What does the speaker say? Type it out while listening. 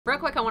Real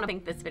quick, I want to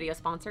thank this video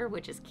sponsor,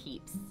 which is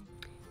Keeps.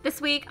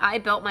 This week, I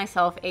built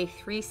myself a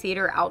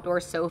 3-seater outdoor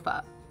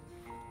sofa.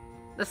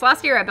 This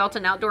last year, I built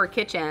an outdoor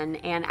kitchen,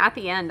 and at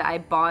the end, I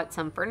bought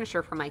some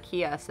furniture from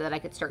IKEA so that I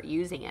could start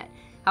using it.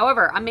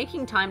 However, I'm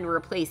making time to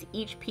replace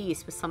each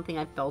piece with something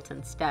I've built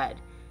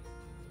instead.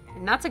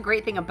 And that's a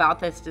great thing about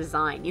this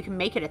design. You can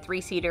make it a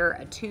 3-seater,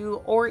 a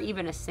 2, or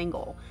even a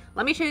single.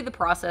 Let me show you the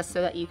process so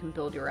that you can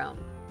build your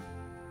own.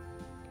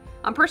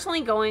 I'm personally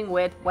going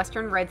with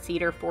Western Red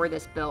Cedar for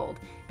this build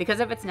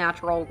because of its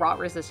natural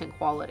rot-resistant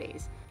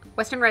qualities.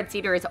 Western Red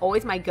Cedar is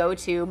always my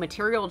go-to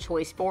material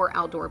choice for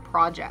outdoor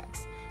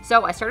projects.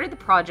 So I started the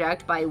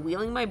project by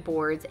wheeling my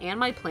boards and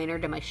my planer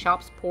to my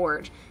shop's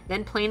porch,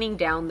 then planing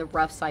down the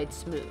rough side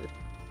smooth.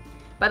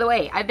 By the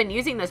way, I've been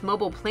using this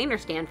mobile planer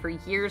stand for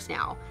years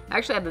now. I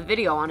actually have a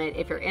video on it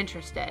if you're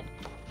interested.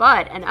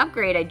 But an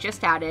upgrade I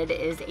just added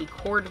is a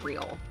cord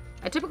reel.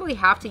 I typically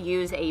have to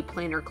use a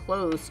planer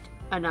closed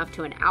enough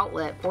to an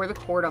outlet for the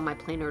cord on my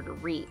planer to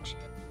reach.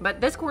 But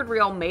this cord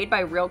reel made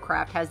by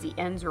Reelcraft has the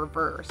ends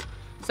reversed,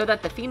 so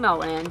that the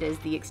female end is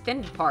the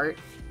extended part,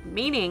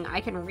 meaning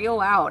I can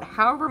reel out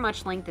however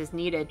much length is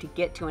needed to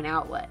get to an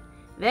outlet.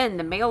 Then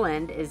the male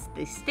end is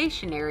the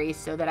stationary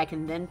so that I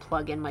can then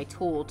plug in my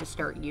tool to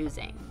start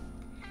using.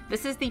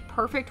 This is the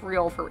perfect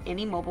reel for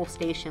any mobile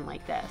station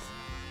like this.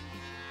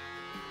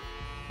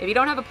 If you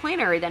don't have a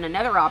planer, then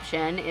another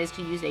option is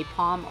to use a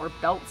palm or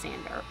belt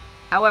sander.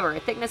 However, a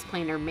thickness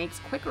planer makes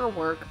quicker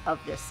work of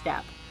this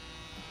step.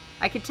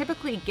 I could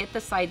typically get the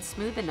side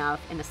smooth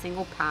enough in a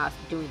single pass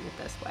doing it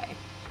this way.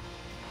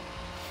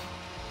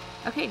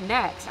 Okay,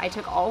 next I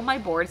took all my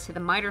boards to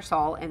the miter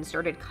saw and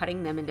started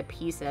cutting them into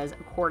pieces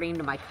according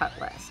to my cut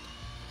list.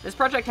 This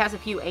project has a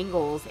few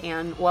angles,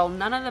 and while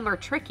none of them are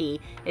tricky,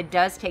 it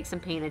does take some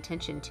paying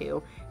attention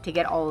to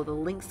get all of the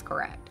links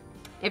correct.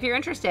 If you're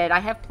interested, I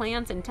have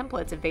plans and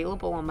templates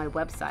available on my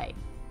website.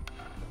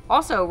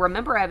 Also,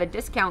 remember I have a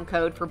discount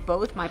code for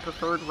both my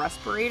preferred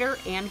respirator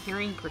and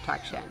hearing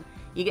protection.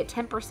 You get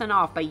 10%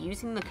 off by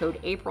using the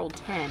code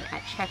April10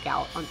 at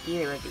checkout on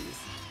either of these.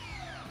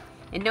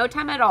 In no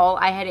time at all,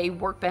 I had a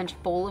workbench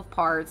full of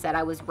parts that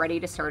I was ready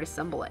to start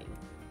assembling.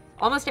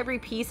 Almost every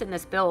piece in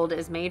this build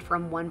is made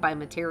from 1x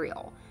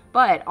material,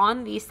 but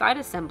on these side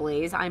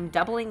assemblies, I'm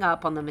doubling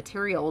up on the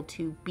material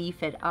to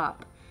beef it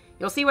up.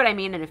 You'll see what I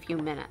mean in a few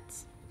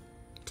minutes.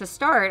 To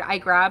start, I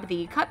grabbed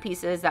the cut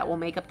pieces that will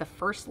make up the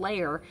first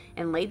layer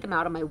and laid them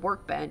out on my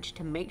workbench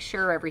to make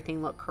sure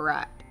everything looked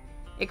correct.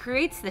 It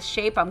creates the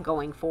shape I'm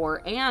going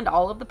for, and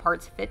all of the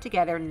parts fit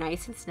together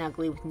nice and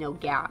snugly with no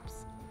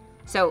gaps.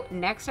 So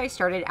next I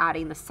started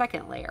adding the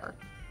second layer.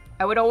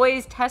 I would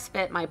always test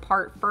fit my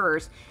part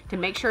first to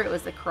make sure it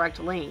was the correct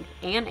length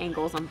and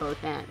angles on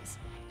both ends.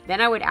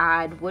 Then I would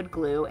add wood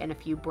glue and a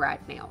few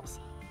brad nails.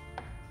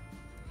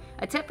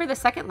 A tip for the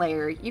second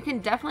layer, you can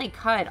definitely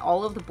cut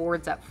all of the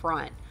boards up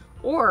front,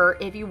 or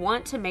if you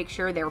want to make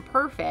sure they're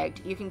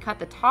perfect, you can cut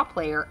the top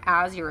layer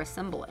as you're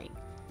assembling.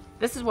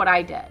 This is what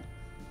I did.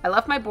 I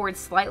left my board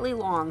slightly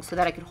long so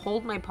that I could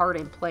hold my part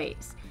in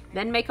place,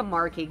 then make a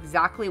mark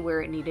exactly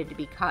where it needed to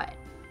be cut.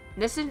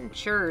 This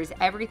ensures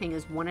everything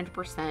is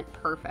 100%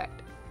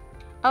 perfect.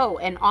 Oh,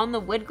 and on the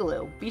wood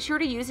glue, be sure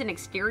to use an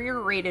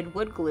exterior rated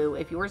wood glue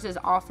if yours is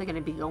also going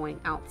to be going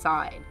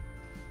outside.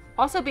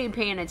 Also be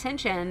paying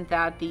attention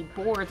that the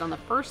boards on the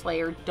first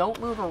layer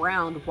don't move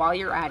around while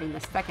you're adding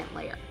the second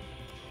layer.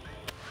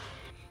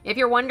 If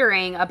you're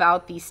wondering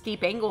about the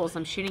steep angles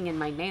I'm shooting in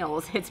my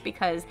nails, it's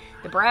because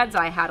the brads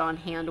I had on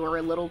hand were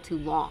a little too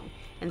long.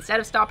 Instead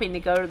of stopping to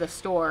go to the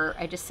store,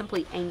 I just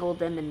simply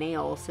angled in the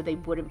nails so they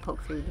wouldn't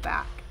poke through the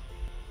back.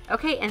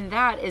 Okay, and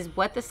that is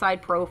what the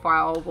side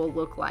profile will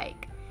look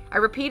like. I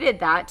repeated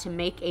that to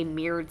make a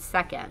mirrored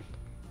second,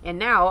 and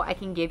now I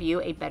can give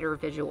you a better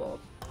visual.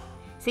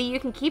 See,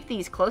 you can keep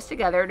these close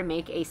together to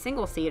make a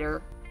single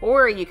seater,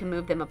 or you can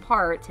move them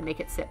apart to make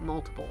it sit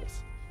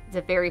multiples. It's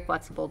a very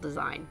flexible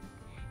design.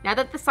 Now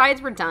that the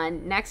sides were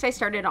done, next I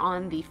started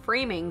on the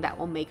framing that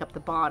will make up the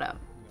bottom.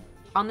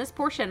 On this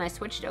portion, I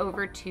switched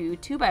over to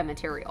 2x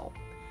material.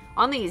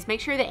 On these,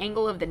 make sure the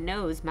angle of the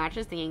nose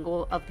matches the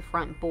angle of the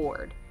front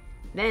board.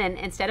 Then,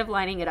 instead of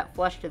lining it up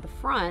flush to the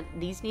front,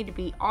 these need to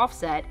be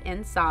offset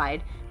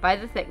inside by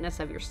the thickness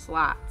of your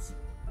slats.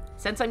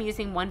 Since I'm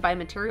using 1x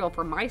material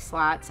for my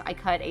slats, I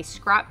cut a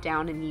scrap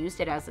down and used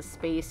it as a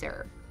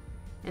spacer.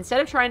 Instead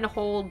of trying to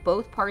hold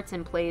both parts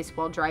in place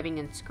while driving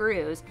in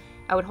screws,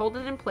 I would hold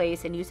it in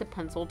place and use a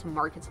pencil to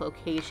mark its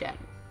location.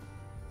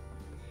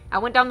 I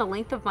went down the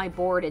length of my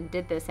board and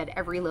did this at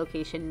every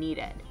location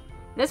needed.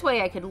 This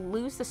way I could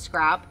lose the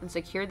scrap and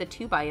secure the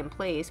 2x in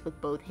place with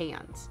both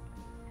hands.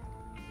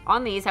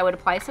 On these, I would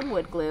apply some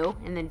wood glue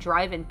and then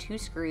drive in 2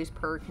 screws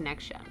per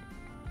connection.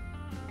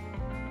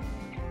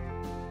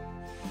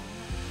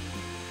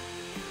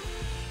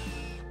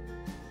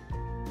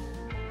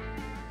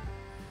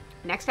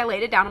 Next, I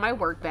laid it down on my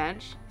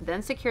workbench,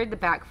 then secured the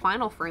back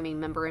final framing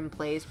member in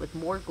place with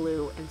more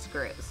glue and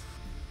screws.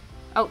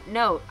 Oh,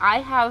 note, I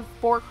have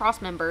 4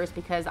 cross members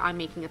because I'm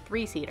making a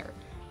 3-seater,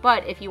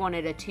 but if you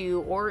wanted a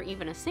 2 or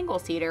even a single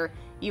seater,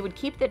 You would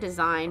keep the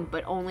design,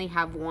 but only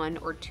have 1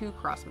 or 2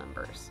 cross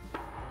members.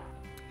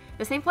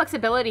 The same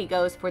flexibility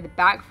goes for the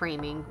back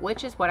framing,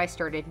 which is what I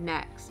started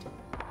next.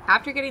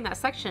 After getting that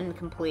section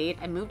complete,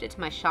 I moved it to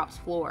my shop's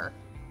floor,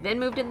 then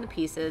moved in the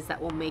pieces that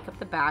will make up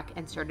the back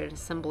and started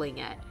assembling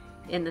it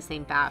in the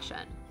same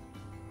fashion.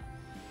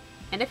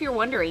 And if you're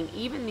wondering,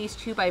 even these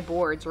 2x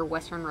boards are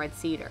Western red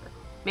cedar,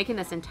 making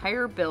this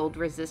entire build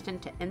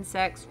resistant to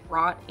insects,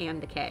 rot, and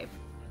decay.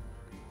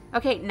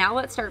 Okay, now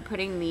let's start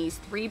putting these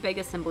 3 big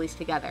assemblies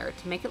together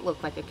to make it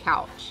look like a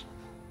couch.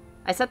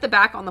 I set the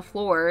back on the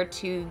floor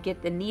to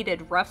get the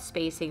needed rough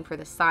spacing for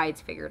the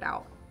sides figured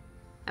out.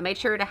 I made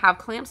sure to have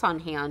clamps on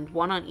hand,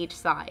 1 on each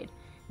side.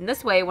 And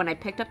this way, when I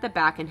picked up the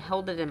back and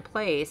held it in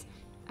place,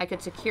 I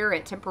could secure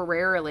it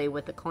temporarily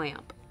with the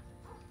clamp.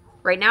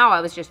 Right now,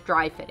 I was just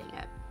dry fitting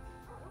it.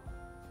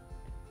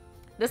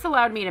 This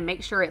allowed me to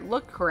make sure it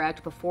looked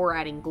correct before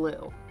adding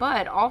glue,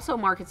 but also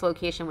mark its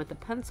location with the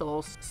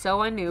pencils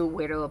so I knew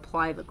where to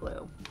apply the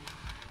glue.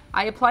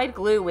 I applied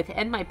glue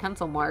within my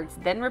pencil marks,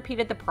 then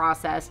repeated the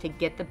process to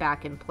get the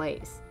back in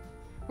place.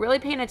 Really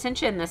paying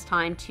attention this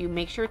time to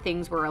make sure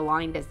things were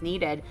aligned as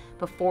needed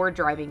before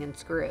driving in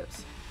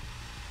screws.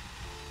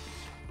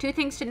 2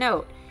 things to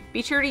note.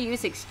 Be sure to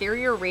use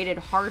exterior rated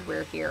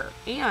hardware here,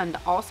 and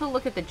also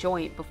look at the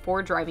joint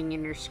before driving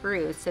in your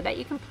screws so that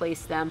you can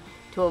place them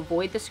to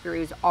avoid the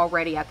screws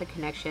already at the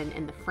connection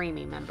in the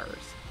framing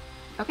members.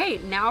 Okay,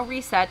 now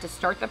reset to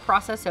start the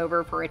process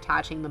over for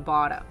attaching the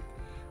bottom.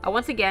 I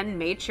once again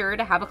made sure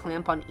to have a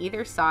clamp on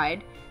either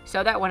side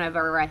so that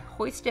whenever I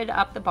hoisted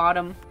up the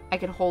bottom, I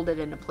could hold it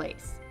into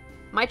place.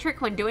 My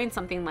trick when doing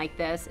something like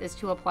this is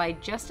to apply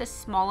just a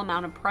small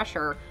amount of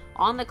pressure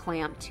on the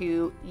clamp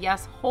to,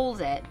 yes,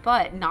 hold it,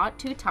 but not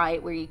too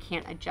tight where you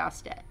can't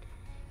adjust it.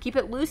 Keep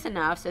it loose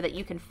enough so that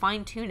you can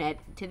fine-tune it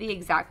to the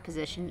exact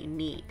position you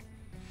need.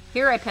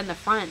 Here I pinned the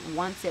front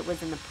once it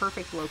was in the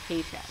perfect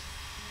location.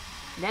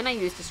 Then I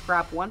used a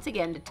scrap once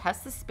again to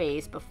test the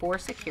space before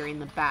securing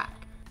the back.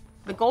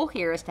 The goal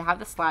here is to have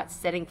the slats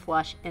sitting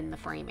flush in the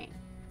framing.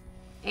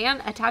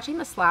 And attaching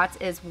the slats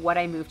is what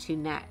I move to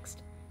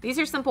next. These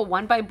are simple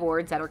 1x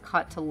boards that are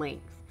cut to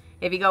length.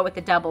 If you go with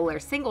the double or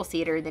single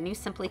cedar, then you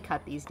simply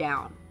cut these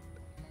down.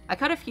 I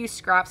cut a few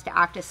scraps to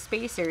act as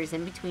spacers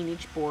in between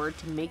each board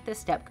to make this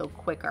step go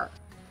quicker.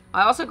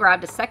 I also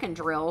grabbed a second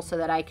drill so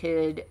that I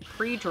could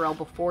pre-drill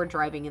before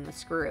driving in the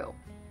screw.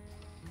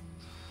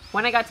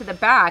 When I got to the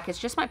back, it's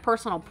just my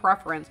personal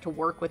preference to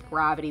work with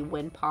gravity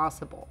when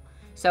possible.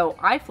 So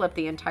I flipped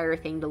the entire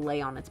thing to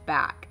lay on its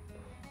back.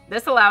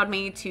 This allowed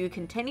me to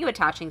continue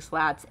attaching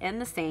slats in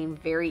the same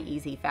very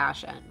easy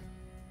fashion.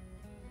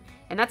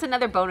 And that's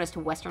another bonus to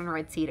Western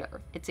red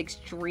cedar. It's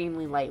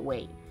extremely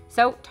lightweight,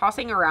 so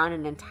tossing around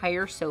an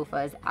entire sofa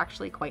is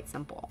actually quite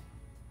simple.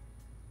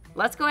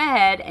 Let's go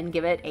ahead and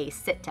give it a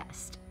sit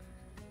test.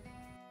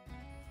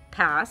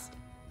 Passed.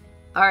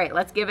 All right,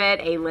 let's give it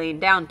a laying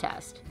down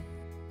test.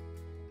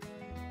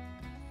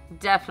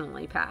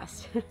 Definitely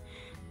passed.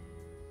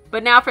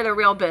 But now for the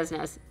real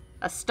business,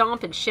 a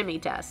stomp and shimmy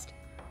test.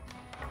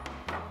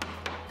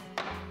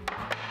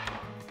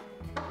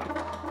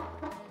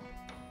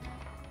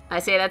 I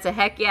say that's a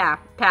heck yeah,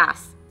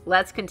 pass.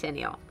 Let's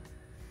continue.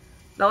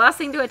 The last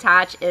thing to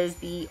attach is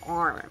the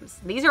arms.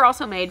 These are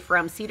also made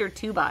from cedar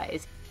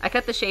 2x. I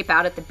cut the shape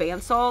out at the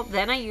bandsaw,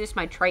 then I used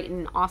my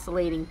Triton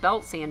oscillating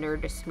belt sander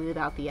to smooth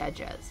out the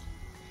edges.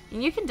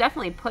 And you can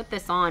definitely put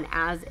this on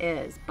as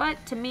is,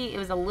 but to me it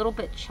was a little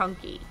bit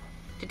chunky.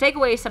 To take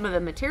away some of the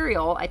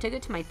material, I took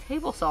it to my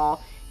table saw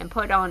and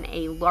put on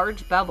a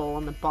large bevel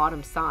on the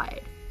bottom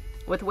side.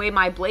 With the way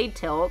my blade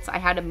tilts, I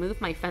had to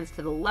move my fence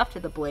to the left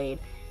of the blade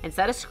and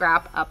set a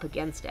scrap up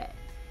against it.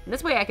 And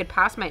this way I could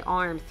pass my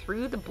arm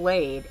through the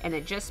blade and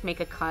it just make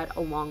a cut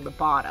along the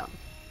bottom.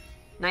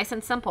 Nice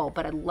and simple,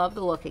 but I love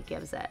the look it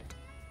gives it.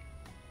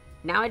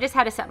 Now I just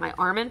had to set my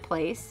arm in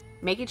place,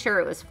 making sure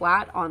it was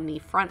flat on the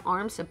front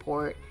arm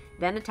support,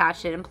 then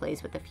attached it in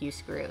place with a few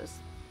screws.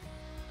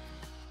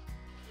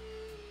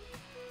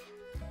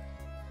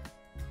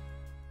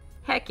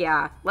 Heck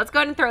yeah, let's go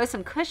ahead and throw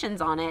some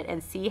cushions on it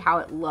and see how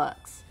it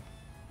looks.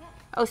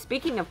 Oh,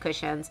 speaking of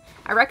cushions,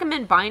 I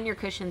recommend buying your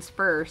cushions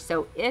first,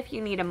 so if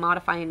you need to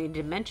modify any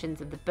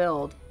dimensions of the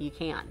build, you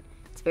can.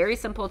 It's very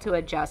simple to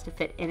adjust to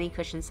fit any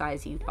cushion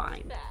size you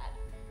find.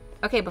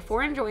 Okay,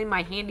 before enjoying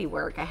my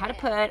handiwork, I had to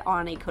put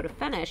on a coat of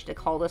finish to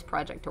call this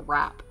project a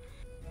wrap.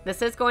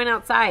 This is going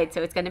outside,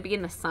 so it's going to be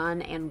in the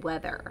sun and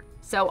weather.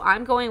 So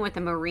I'm going with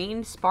a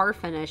marine spar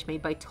finish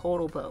made by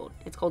Total Boat.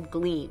 It's called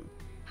Gleam.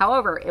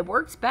 However, it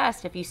works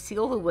best if you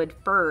seal the wood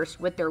first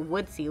with their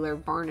wood sealer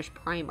varnish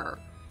primer.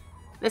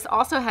 This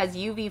also has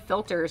UV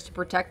filters to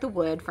protect the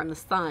wood from the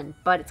sun,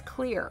 but it's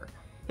clear.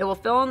 It will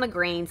fill in the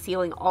grain,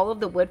 sealing all of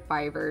the wood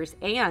fibers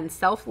and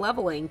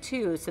self-leveling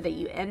too, so that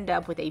you end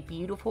up with a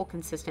beautiful,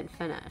 consistent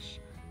finish.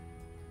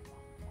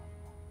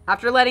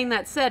 After letting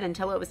that sit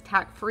until it was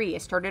tack-free, I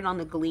started on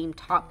the Gleam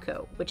top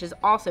coat, which is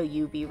also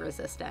UV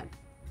resistant.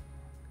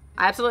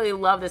 I absolutely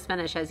love this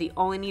finish as you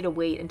only need to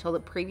wait until the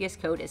previous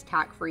coat is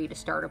tack-free to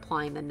start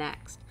applying the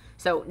next.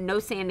 so no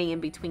sanding in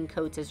between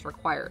coats is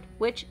required,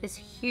 which is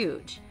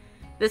huge.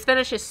 This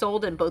finish is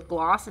sold in both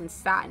gloss and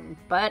satin,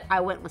 but I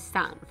went with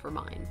satin for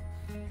mine.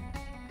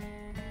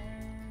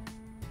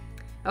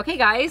 Okay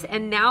guys,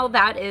 and now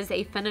that is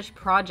a finished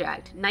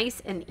project.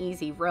 Nice and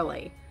easy,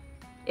 really.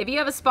 If you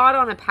have a spot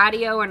on a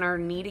patio and are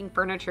needing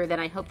furniture, then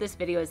I hope this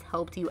video has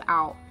helped you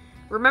out.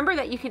 Remember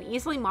that you can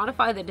easily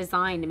modify the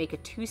design to make a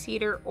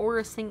 2-seater or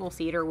a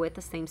single-seater with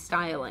the same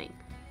styling.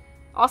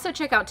 Also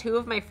check out 2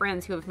 of my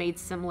friends who have made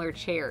similar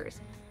chairs.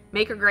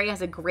 Maker Gray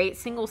has a great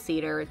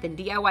single-seater, then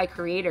DIY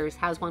Creators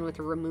has one with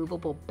a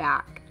removable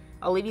back.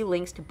 I'll leave you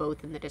links to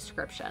both in the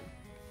description.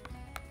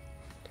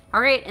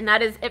 Alright, and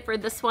that is it for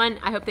this one.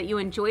 I hope that you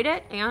enjoyed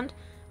it, and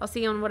I'll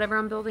see you on whatever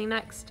I'm building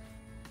next.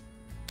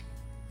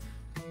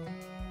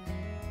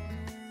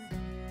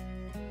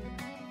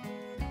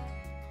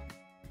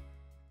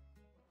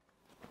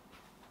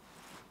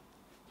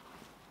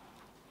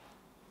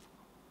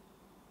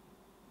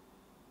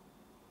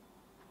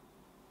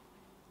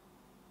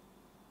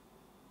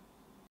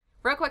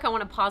 Real quick, I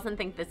want to pause and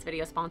thank this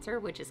video sponsor,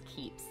 which is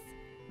Keeps.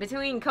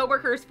 Between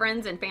coworkers,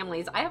 friends, and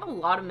families, I have a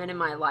lot of men in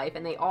my life,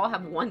 and they all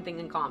have one thing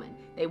in common.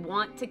 They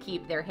want to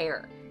keep their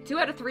hair. 2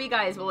 out of 3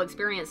 guys will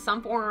experience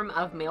some form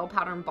of male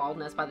pattern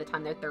baldness by the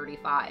time they're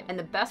 35. And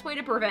the best way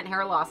to prevent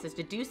hair loss is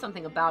to do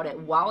something about it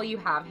while you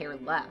have hair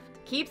left.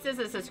 Keeps is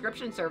a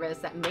subscription service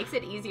that makes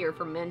it easier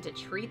for men to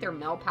treat their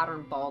male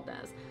pattern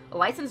baldness. A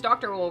licensed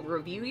doctor will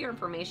review your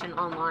information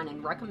online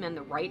and recommend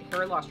the right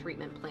hair loss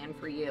treatment plan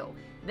for you.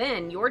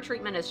 Then your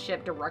treatment is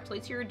shipped directly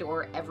to your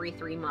door every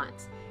 3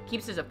 months.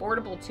 Keeps is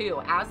affordable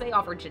too, as they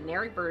offer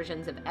generic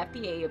versions of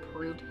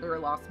FDA-approved hair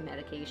loss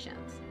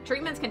medications.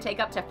 Treatments can take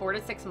up to 4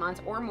 to 6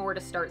 months or more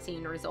to start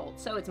seeing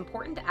results, so it's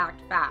important to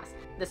act fast.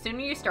 The sooner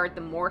you start,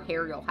 the more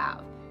hair you'll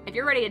have. If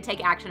you're ready to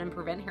take action and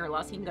prevent hair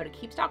loss, you can go to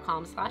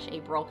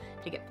keeps.com/April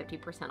to get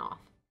 50% off.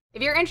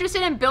 If you're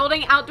interested in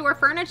building outdoor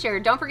furniture,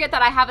 don't forget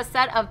that I have a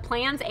set of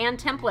plans and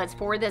templates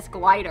for this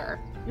glider.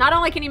 Not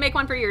only can you make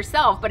one for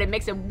yourself, but it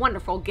makes a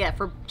wonderful gift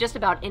for just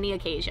about any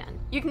occasion.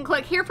 You can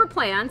click here for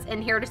plans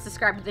and here to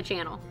subscribe to the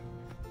channel.